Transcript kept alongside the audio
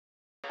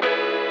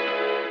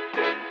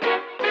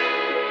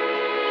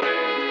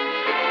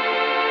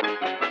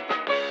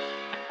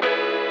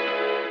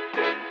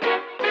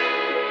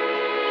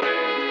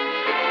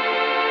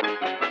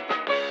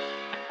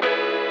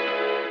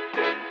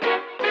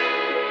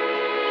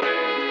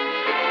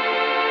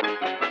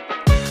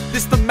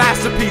This the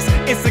masterpiece,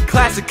 instant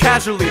classic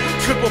casually.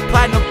 Triple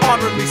platinum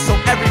honorably, so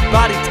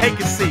everybody take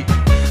a seat.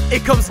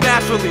 It comes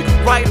naturally,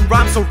 writing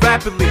rhymes so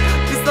rapidly.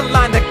 This the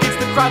line that gets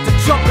the crowd to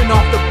jumping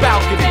off the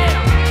balcony.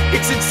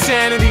 It's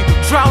insanity,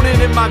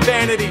 drowning in my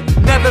vanity.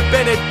 Never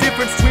been a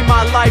difference between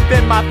my life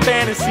and my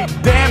fantasy.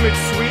 Damn, it's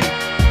sweet.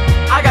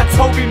 I got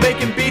Toby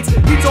making beats.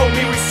 He told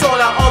me we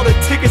sold out all the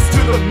tickets to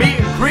the meet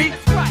and greet.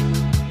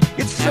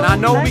 And I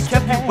know we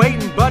kept you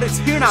waiting, but it's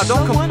here now,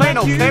 don't complain,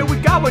 okay? We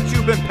got what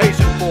you've been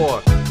patient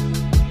for.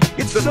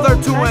 It's the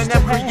third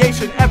 2NM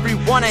creation,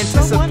 everyone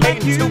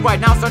anticipating to right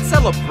now. Start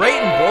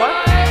celebrating, boy.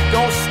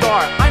 Don't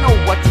start, I know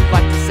what you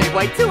like to say.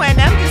 Wait, 2NM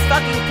just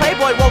fucking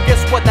Playboy. Well, guess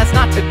what, that's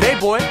not today,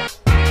 boy.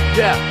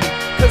 Yeah,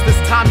 cause this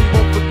time you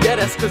won't forget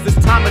us. Cause this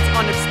time it's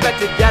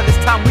unexpected. Yeah, this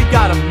time we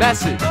got a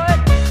message.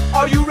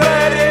 Are you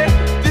ready?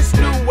 This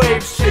new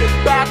wave shit,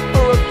 back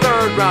for a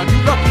third round. You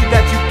lucky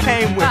that you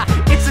came with.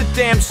 It's a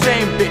damn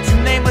shame, bitch.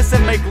 You name us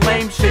and make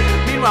lame shit.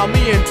 Meanwhile,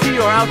 me and T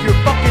are out here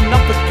fucking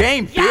up the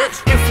game,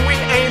 bitch. If we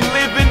ain't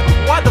living,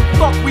 why the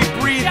fuck we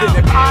breathing?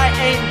 If I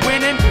ain't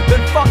winning, then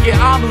fuck it,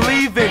 I'm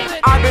leaving.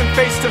 I've been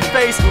face to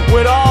face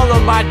with all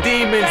of my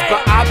demons,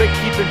 but I've been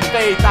keeping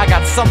faith. I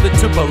got something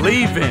to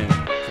believe in.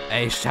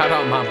 Hey, shout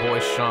out my boy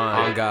Sean.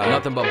 Oh God,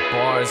 nothing but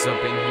bars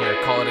up in here.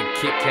 Call it a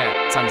Kit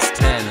Kat times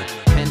 10.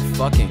 10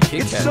 fucking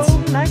Kit Kats. It's so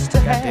nice to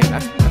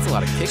have that's a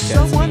lot of Kit Kats.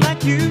 Someone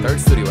like you. Third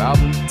studio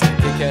album, 10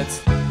 Kit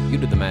Kats. You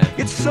did the math.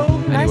 It's so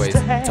Anyways, nice to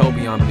have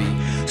Toby on beat.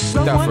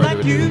 Without further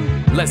ado,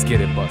 let's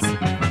get it bustin'.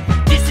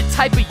 This the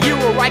type of year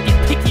where I get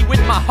picky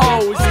with my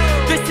hoes.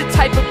 This the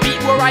type of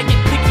beat where I get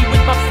picky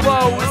with my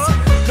flows.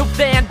 No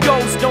Van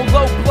Goghs, no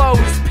low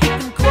blows. Pick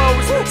them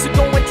close, so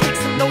go and take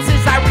some noses.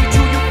 I read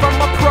you from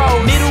a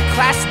pro. Middle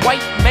class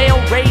white male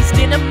raised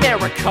in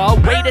America.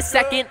 Wait a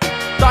second,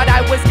 thought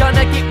I was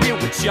gonna get real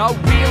with ya.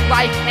 Real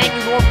life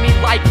hanging over me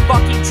like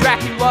fucking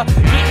Dracula.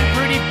 Getting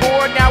pretty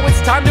bored, now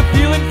it's time to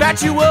feel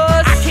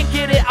infatuous. I can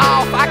get it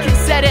off, I can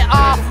set it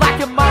off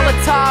like a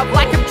Molotov,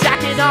 like I'm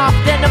jacking off,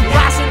 then I'm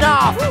blasting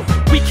off.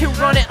 We can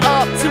run it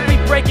up till we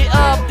break it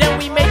up, then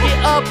we make it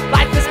up.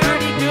 Life is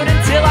pretty good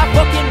until I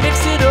fucking mix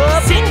it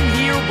up. Sitting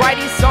here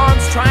writing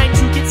songs, trying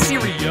to get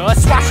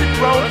serious. Watch the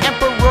throne,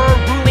 emperor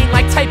ruling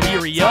like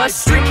Tiberius.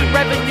 Streaming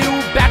revenue,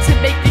 back to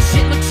make this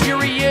shit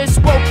luxurious.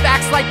 Woke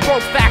facts like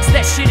broke facts,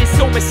 that shit is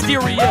so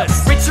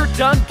mysterious. Richard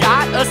Dunn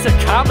got us a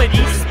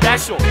comedy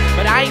special,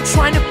 but I ain't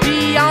trying to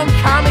be on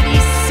Comedy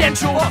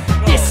Central.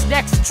 This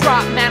next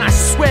drop, man, I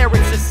swear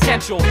it's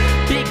essential.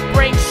 Big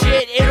brain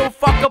shit, it'll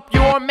fuck up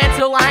your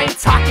mental. I ain't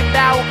talking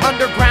about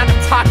underground,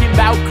 I'm talking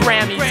about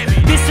Grammys.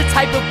 This the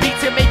type of beat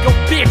to make a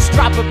bitch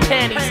drop her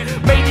panties.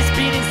 Made this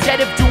beat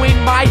instead of doing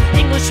my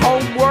English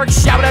homework.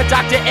 Shout out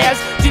Dr. S,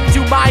 didn't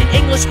do my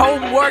English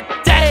homework,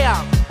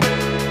 damn!